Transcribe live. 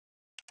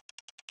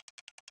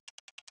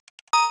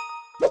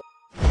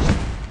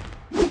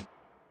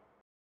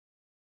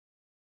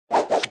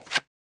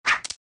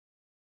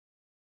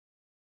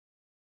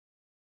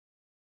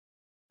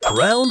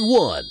Round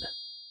 1.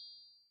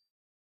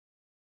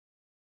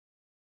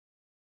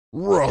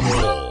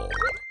 Rumble.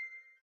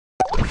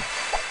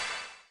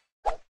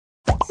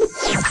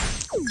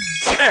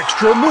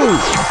 Extra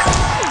move.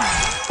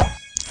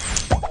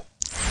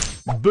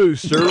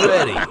 Booster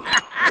ready.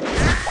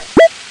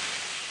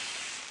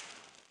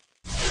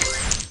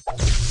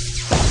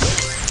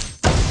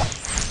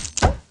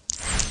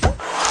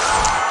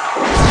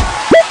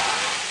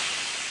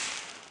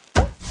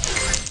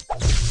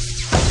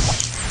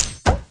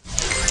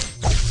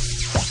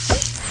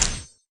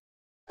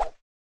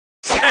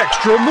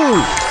 Extra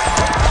move.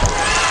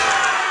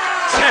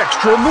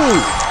 Extra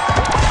move.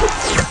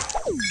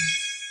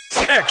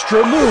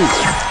 Extra move.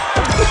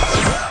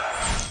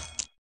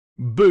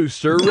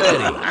 Booster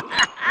ready.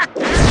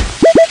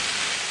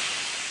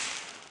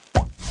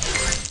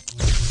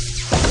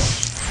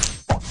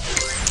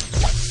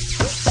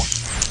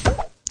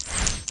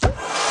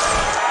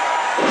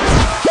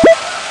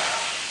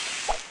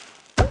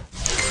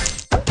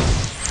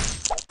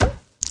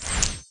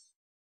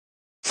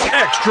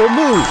 Extra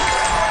move.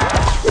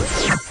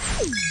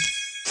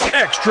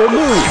 Extra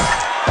move.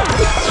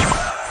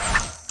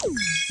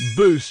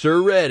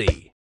 Booster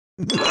ready.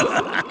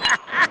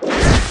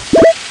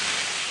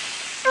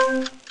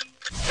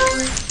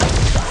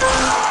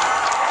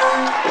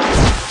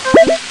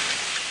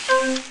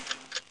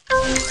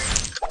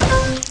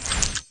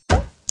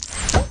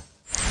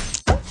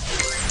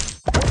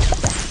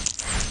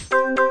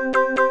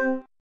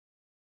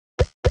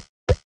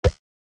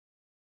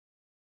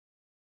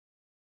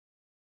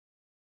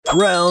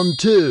 Round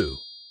 2.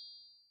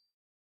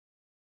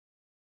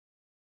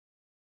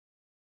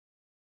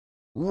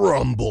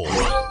 Rumble.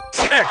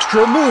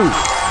 Extra move.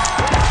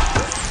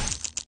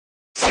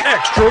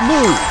 Extra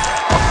move.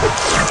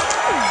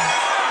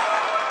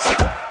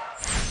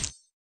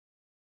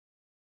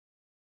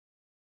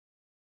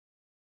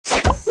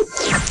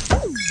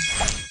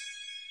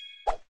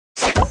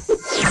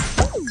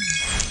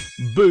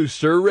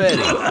 Booster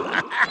ready.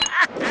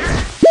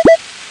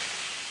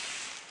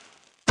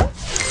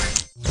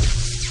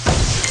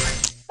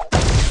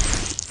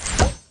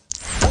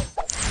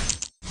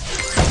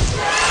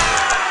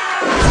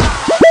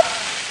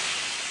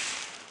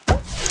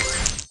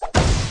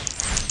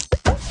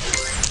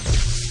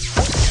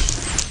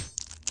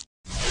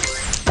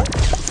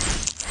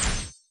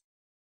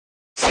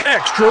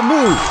 Extra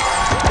move.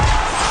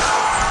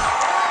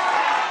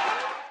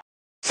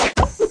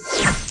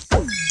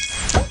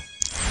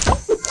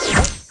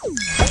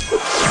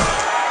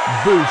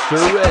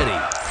 Booster ready.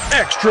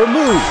 Extra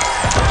move.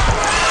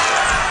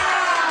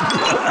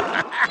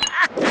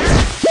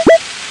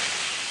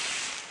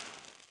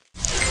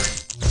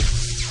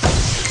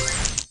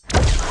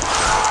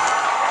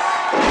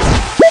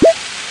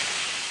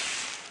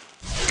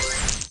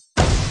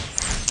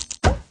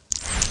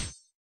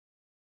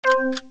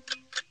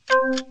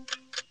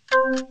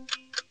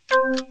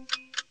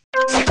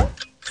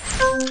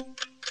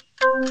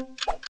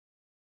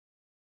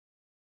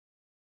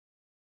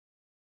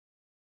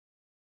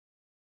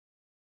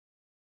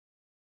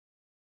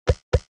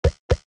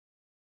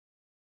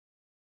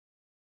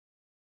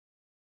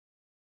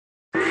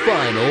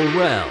 Final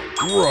round.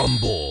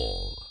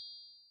 Rumble.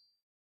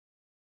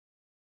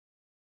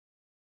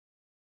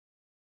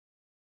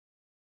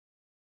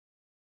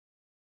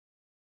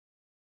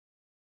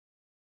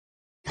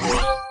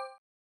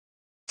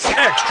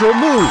 Extra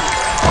move.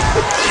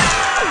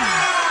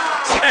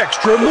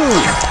 Extra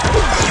move.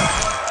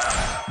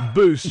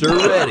 Booster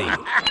ready.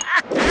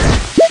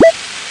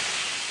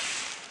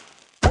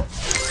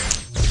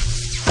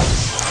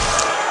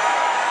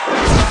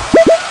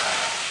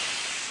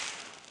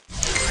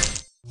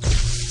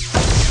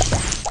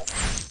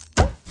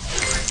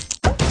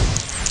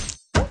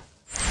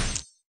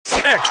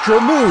 Extra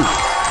move.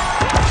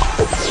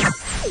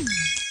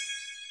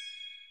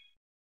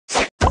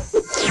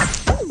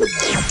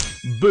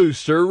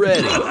 Booster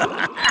ready.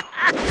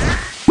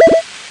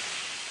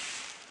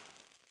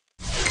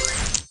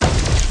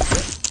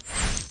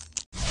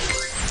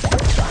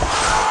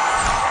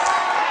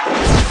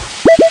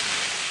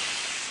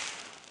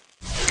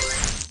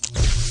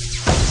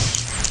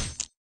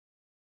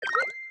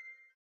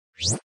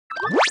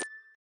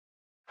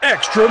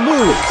 Extra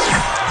move.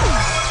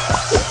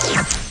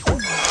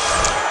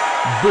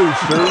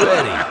 Booster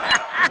ready.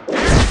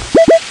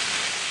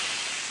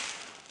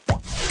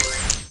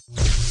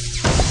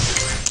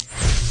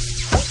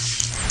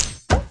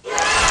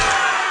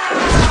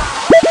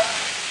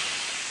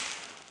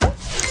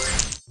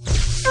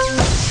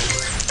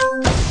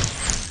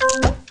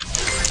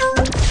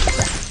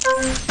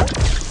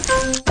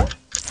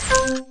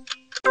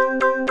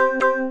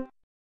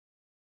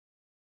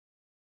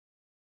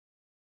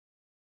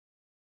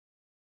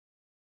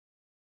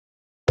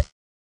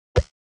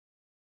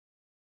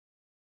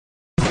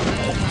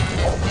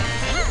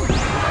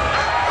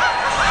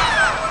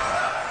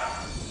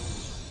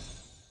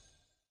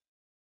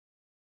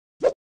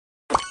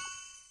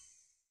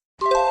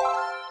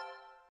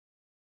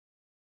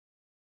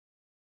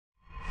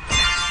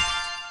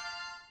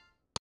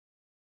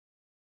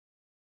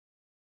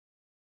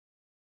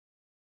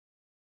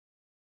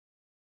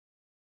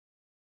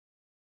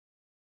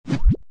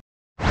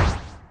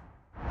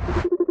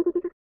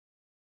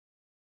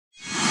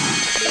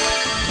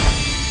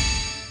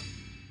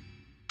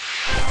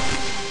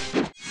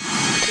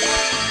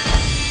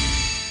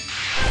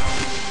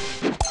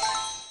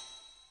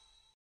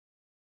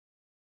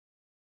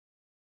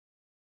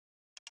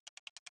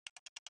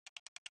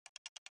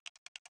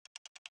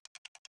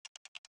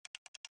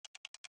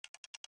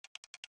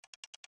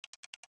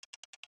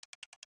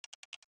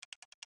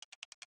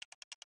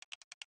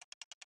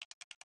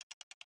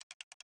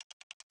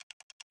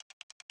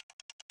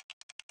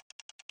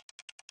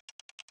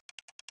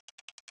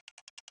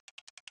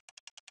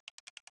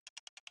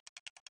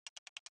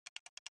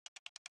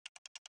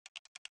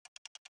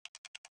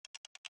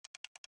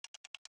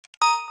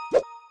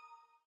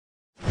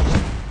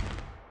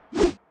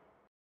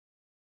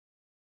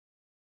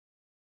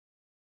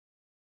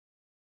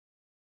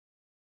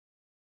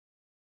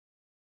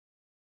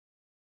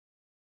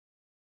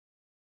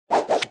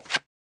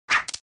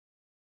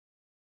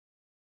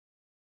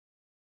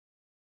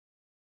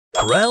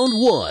 Round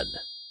 1.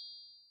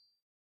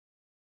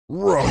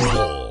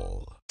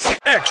 Rumble.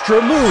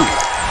 Extra move.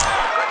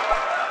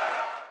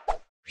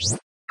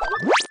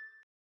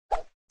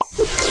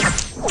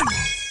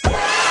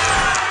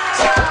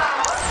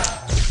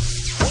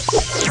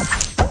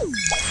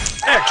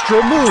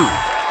 Extra move.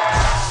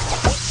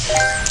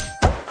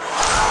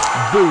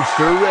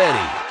 Booster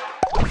ready.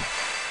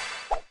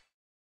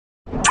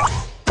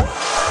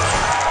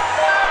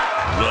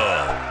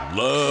 Love,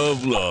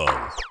 love,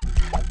 love.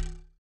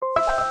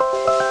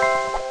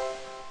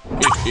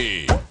 Hee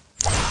hee.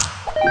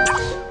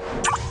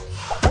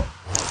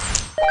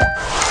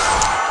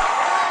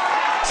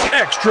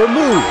 Extra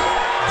move.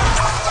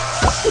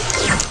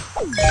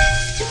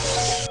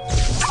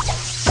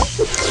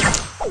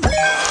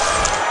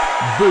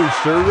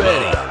 Booster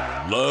ready.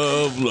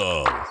 Love,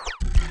 love.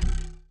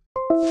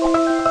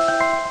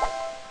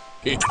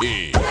 Hee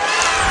hee.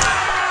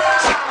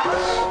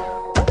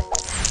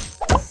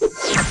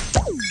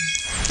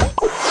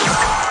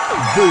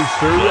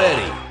 Booster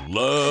ready.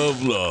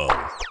 Love, love.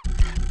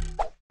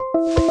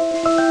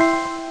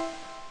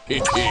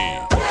 Hee hee.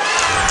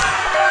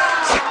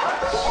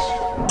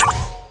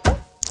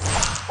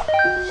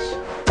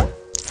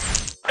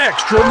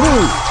 Extra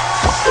move.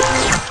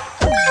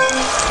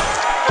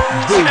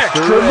 Booster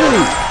Extra ready.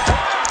 move.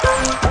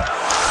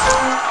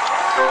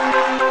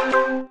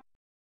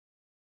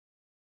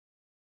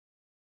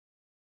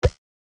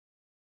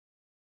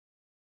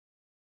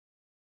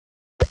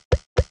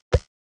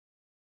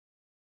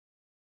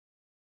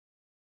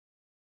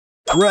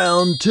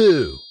 Round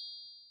 2.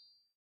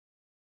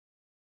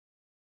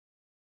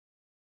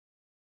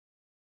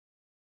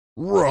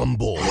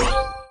 Rumble.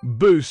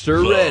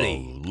 Booster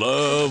ready.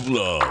 Love,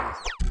 love.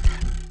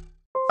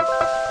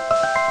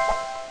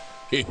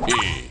 Hee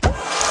hee.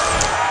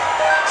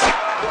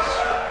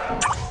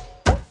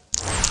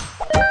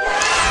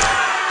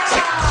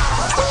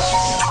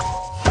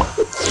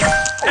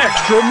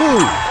 Extra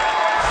move.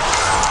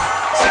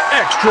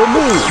 Extra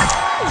move.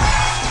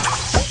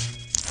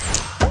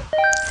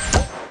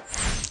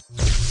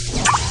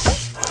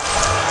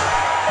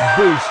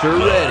 Booster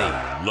ready.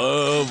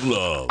 Love,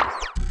 love.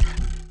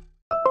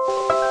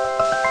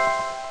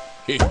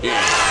 Hee hee.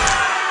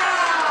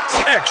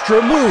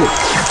 Extra move.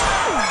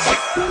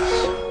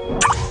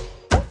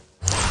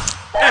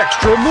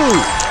 Extra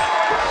move.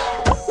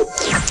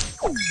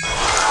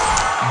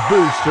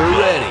 Booster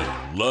ready.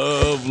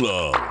 Love,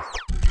 love.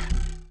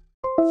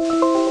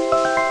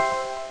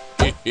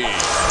 Hee hee.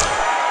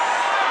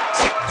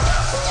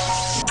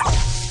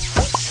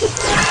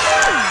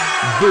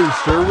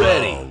 Booster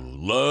ready.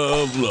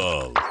 Love,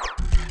 love.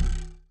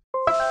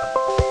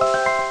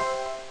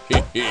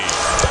 Hee hee.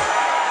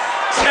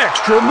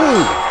 Extra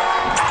move.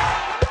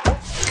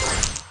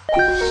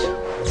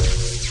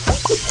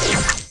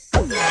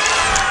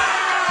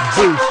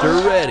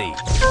 Booster ready.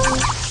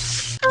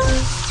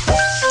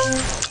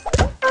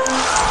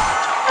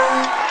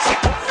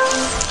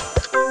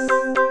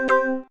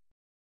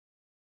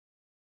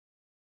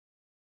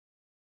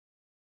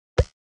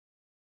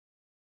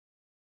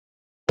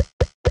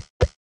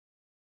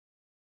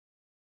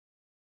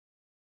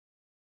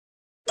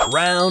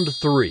 Round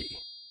 3.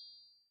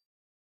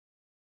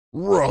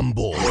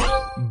 Rumble.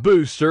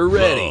 Booster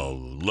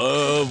ready.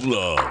 Love,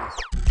 love.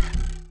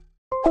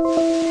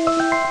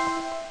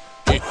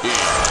 Hee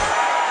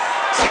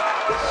hee.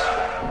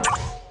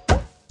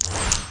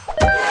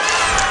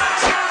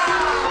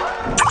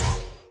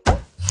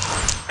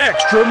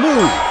 Extra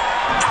move.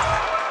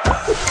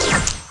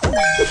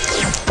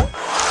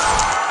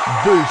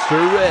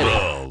 Booster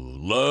ready.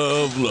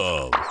 Love,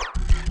 love.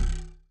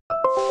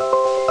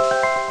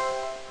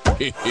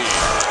 Hee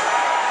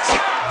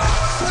hee.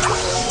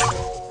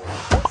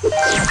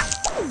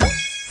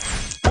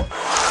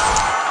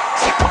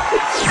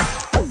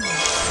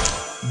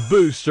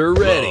 Booster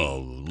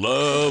ready.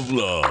 Love,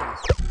 love.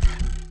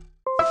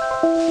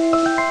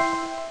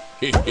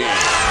 Hee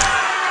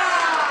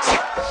hee.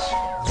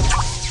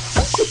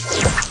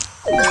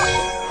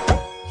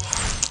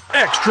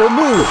 Extra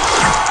move.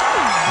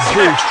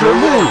 Booster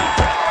move.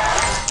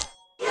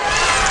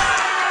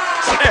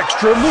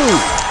 Extra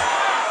move.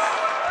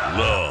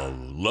 Love,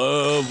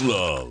 love,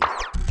 love.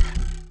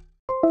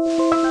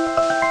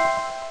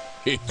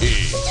 Hee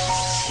hee.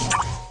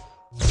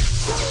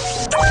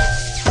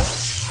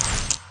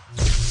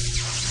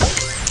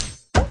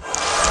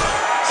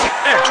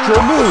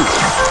 Extra move.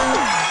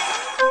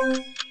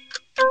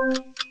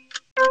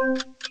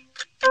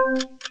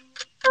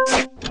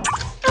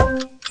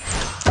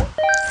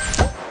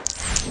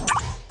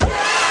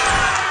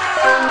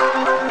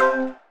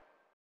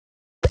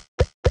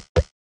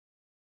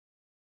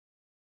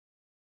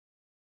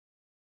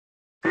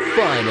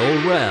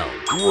 Final round.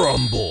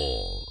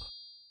 Rumble.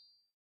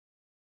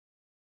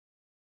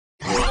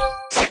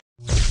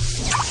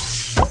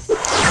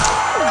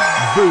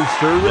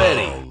 Booster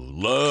ready.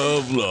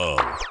 Love, love.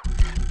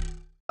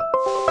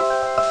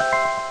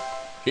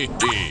 Hee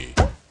hee.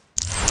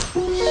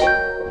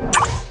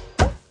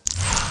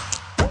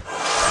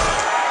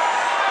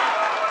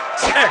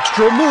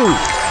 Extra move.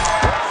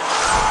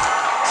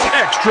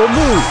 Extra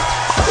move.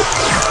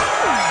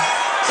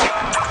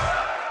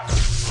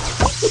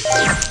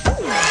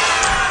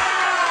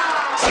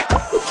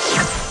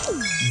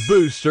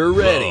 Booster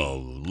ready.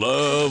 Love,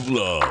 love,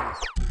 love.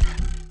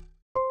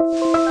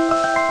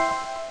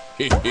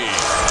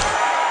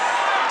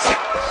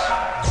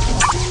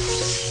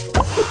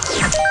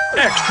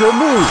 Extra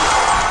move.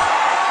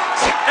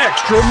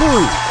 Extra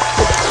move.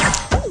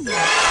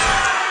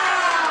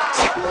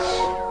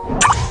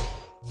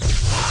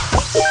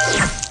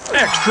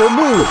 Extra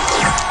move.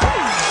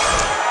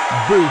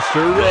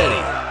 Booster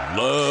ready.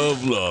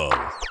 Love,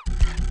 love.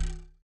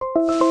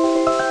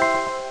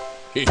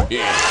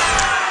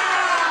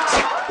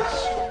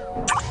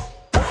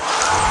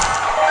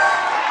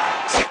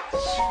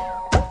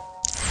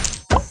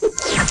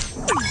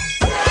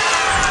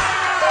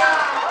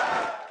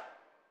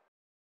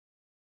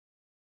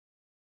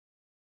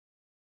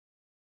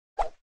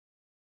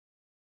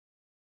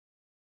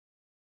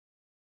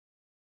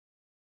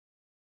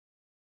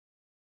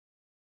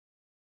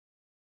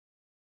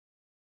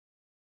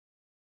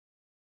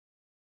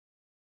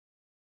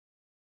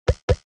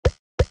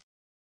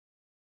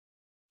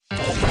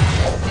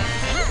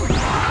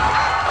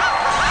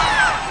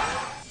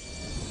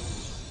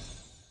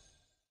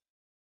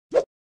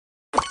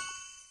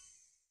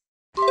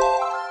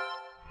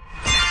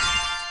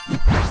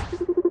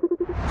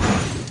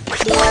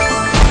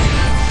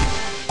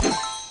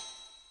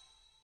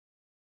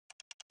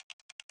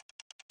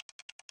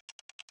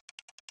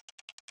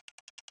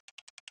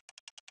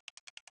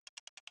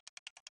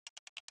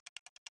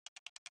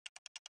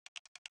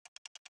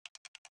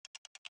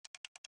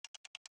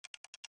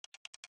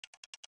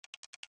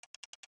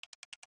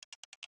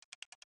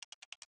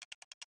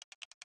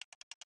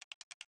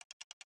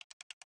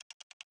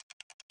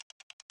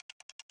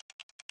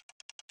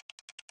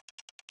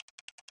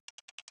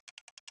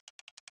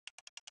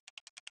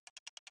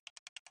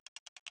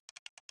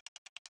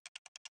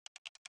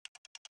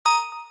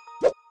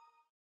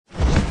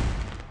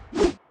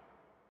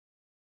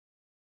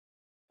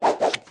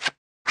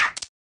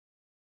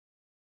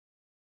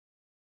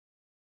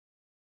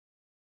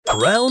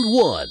 Round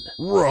 1.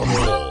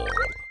 Rumble.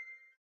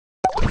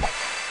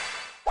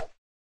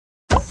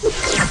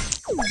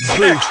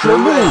 Extra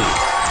move.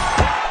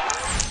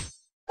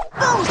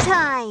 Boom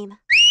time!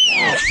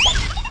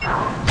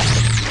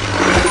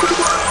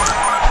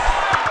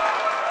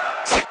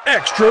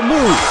 Extra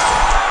move.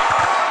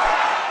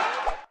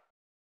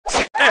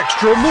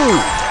 Extra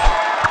move.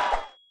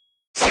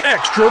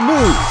 Extra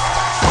move.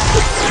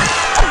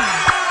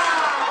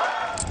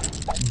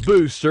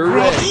 Booster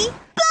ready. Ready?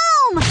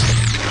 Boom!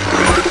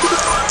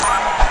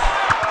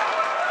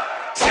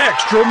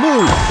 Extra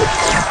move.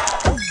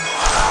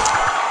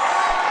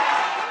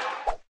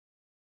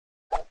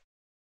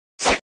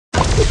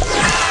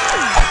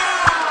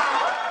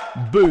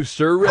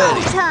 Booster Boom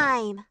ready.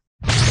 time!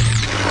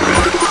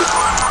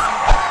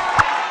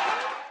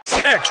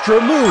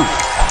 Extra move.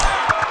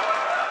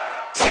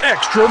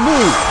 Extra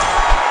move.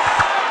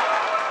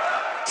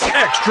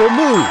 Extra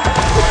move.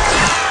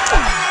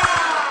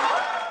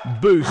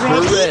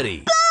 Booster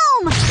ready.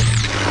 Boom!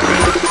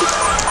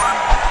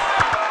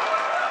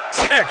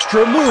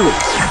 Extra move.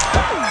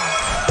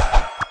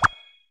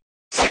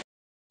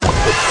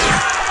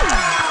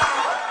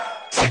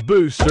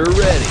 Booster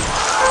ready.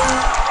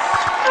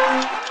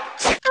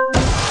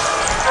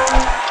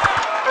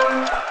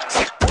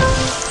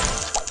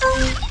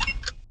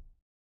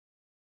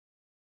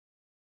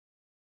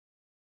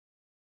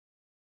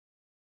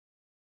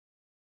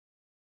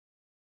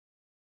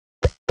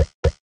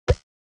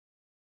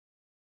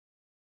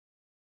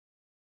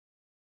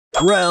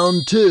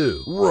 Round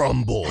 2.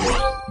 Rumble.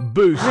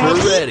 Booster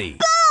ready.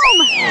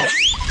 Boom!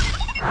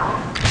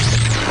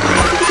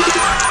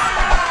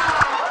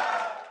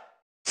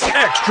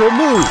 Extra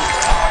move.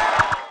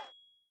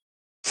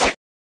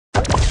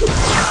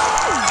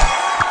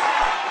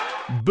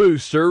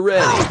 Booster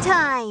ready. Boom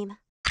time!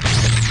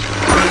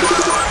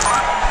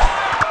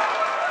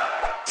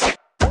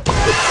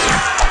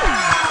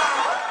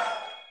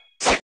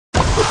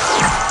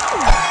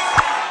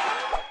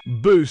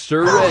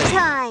 Booster Boom ready.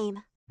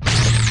 time!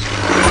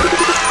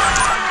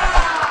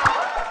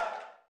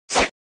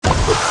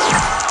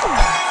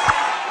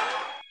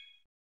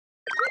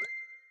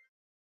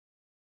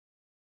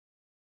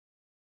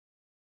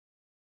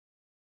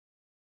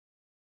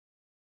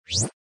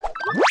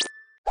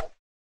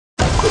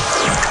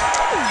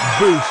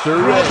 Booster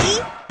ready. Ready?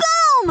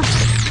 Boom!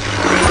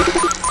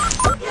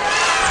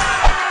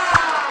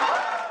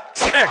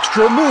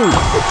 Extra move.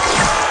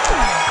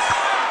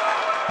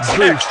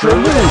 Extra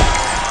move.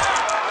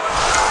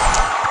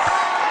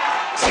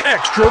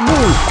 Extra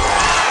move.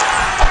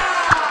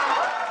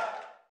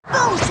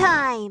 Boom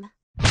time!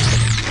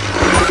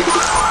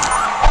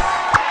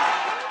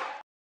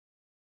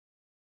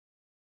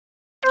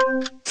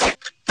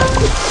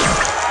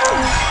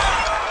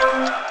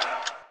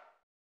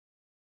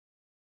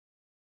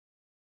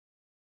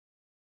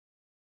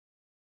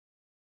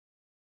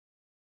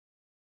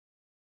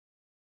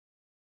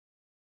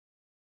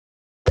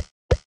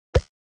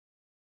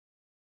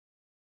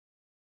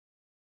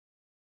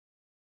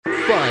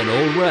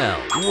 Final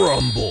round.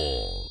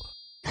 Rumble.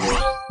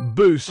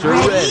 Booster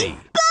ready.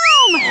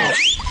 Boom!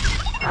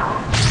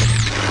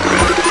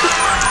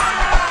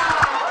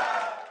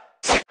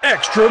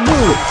 Extra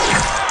move.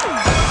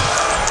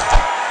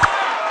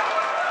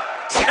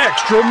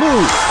 Extra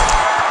move.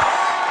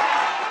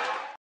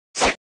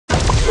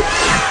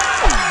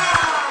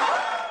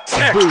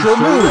 Extra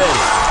move.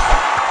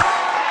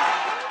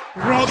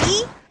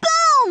 Ready?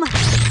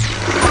 Boom!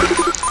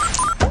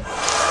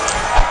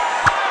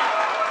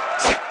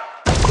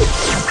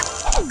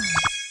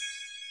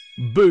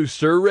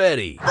 Booster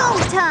ready. Boom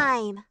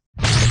time!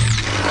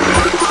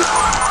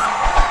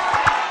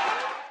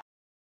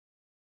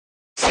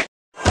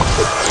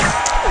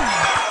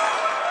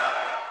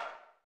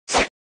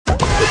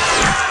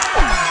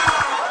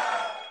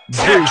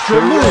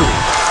 Extra move.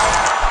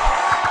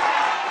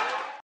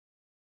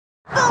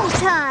 Boom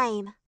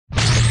time!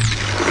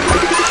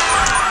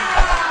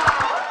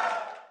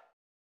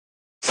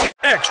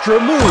 Extra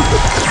move.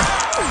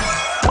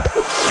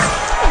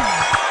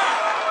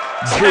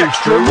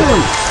 Extra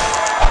move.